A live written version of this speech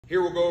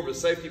Here we'll go over the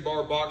safety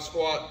bar box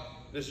squat.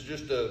 This is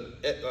just a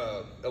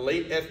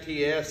Elite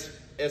FTS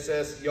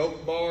SS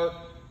yoke bar.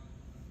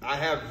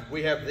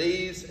 We have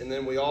these, and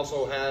then we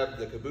also have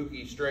the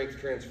Kabuki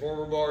Strength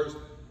Transformer bars.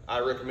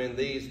 I recommend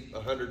these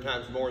 100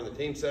 times more in the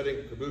team setting.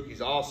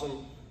 Kabuki's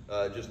awesome,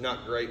 just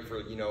not great for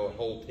a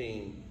whole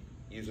team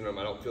using them.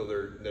 I don't feel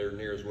they're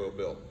near as well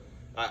built.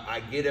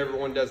 I get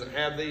everyone doesn't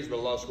have these, but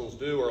a lot of schools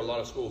do, or a lot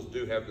of schools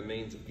do have the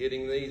means of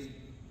getting these.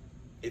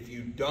 If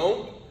you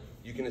don't,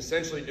 you can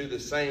essentially do the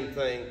same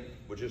thing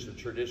with just a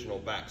traditional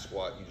back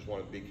squat. You just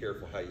want to be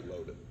careful how you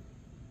load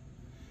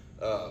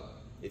it.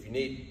 If you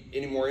need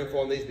any more info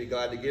on these, be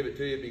glad to give it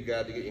to you. Be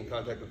glad to get you in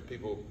contact with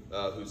people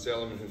who sell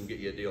them and who can get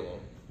you a deal on them.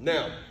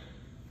 Now,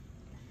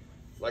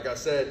 like I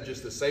said,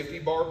 just the safety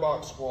bar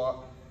box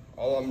squat.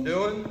 All I'm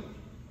doing,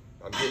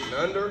 I'm getting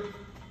under,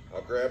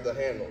 I'll grab the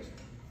handles.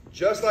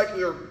 Just like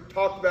we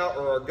talked about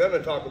or are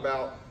gonna talk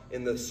about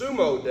in the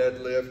sumo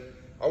deadlift,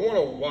 I want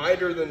a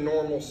wider than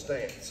normal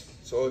stance.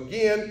 So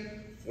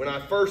again, when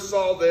I first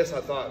saw this,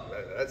 I thought,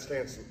 that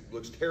stance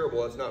looks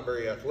terrible, that's not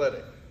very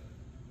athletic.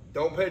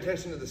 Don't pay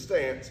attention to the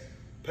stance,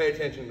 pay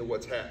attention to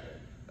what's happening.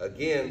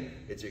 Again,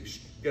 it's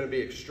gonna be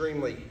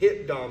extremely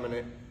hip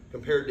dominant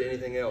compared to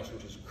anything else,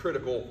 which is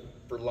critical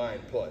for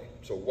line play.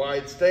 So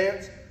wide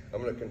stance,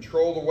 I'm gonna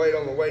control the weight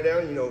on the way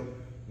down.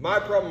 My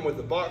problem with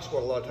the box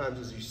squat a lot of times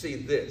is you see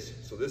this.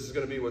 So this is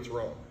gonna be what's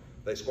wrong.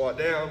 They squat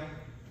down,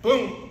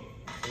 boom,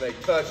 and they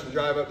touch and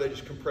drive up, they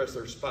just compress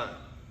their spine,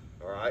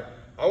 all right?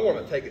 I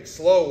wanna take it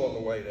slow on the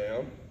way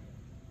down.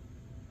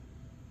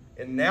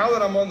 And now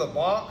that I'm on the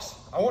box,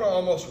 I wanna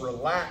almost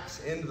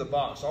relax into the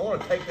box. So I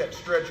wanna take that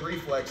stretch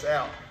reflex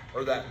out,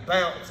 or that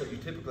bounce that you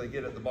typically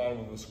get at the bottom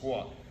of the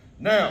squat.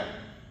 Now,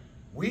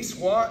 we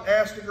squat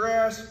ass to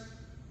grass.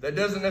 That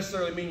doesn't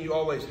necessarily mean you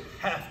always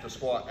have to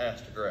squat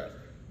ass to grass.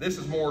 This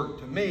is more,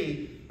 to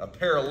me, a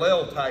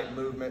parallel type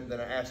movement than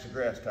an ass to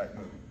grass type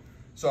movement.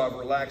 So I've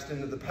relaxed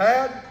into the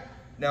pad.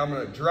 Now I'm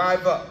gonna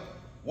drive up.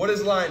 What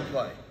is line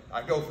play?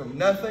 I go from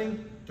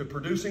nothing to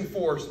producing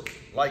force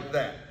like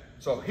that.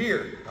 So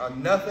here,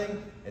 I'm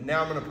nothing, and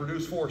now I'm gonna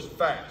produce force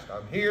fast.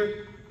 I'm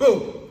here,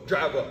 boom,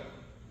 drive up.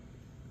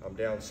 I'm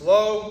down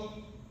slow.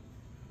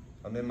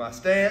 I'm in my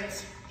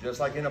stance, just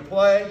like in a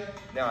play.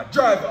 Now I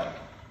drive up.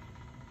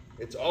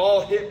 It's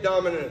all hip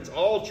dominant, it's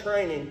all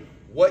training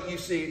what you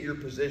see at your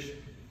position.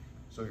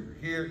 So you're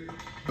here,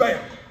 bam.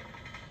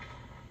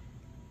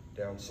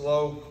 Down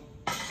slow,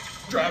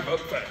 drive up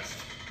fast.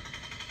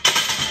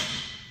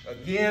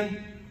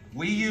 Again,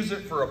 we use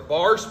it for a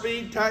bar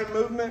speed type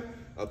movement,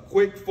 a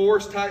quick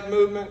force type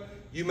movement.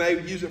 You may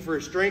use it for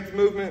a strength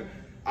movement.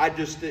 I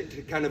just stick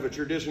to kind of a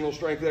traditional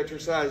strength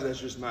exercise. That's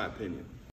just my opinion.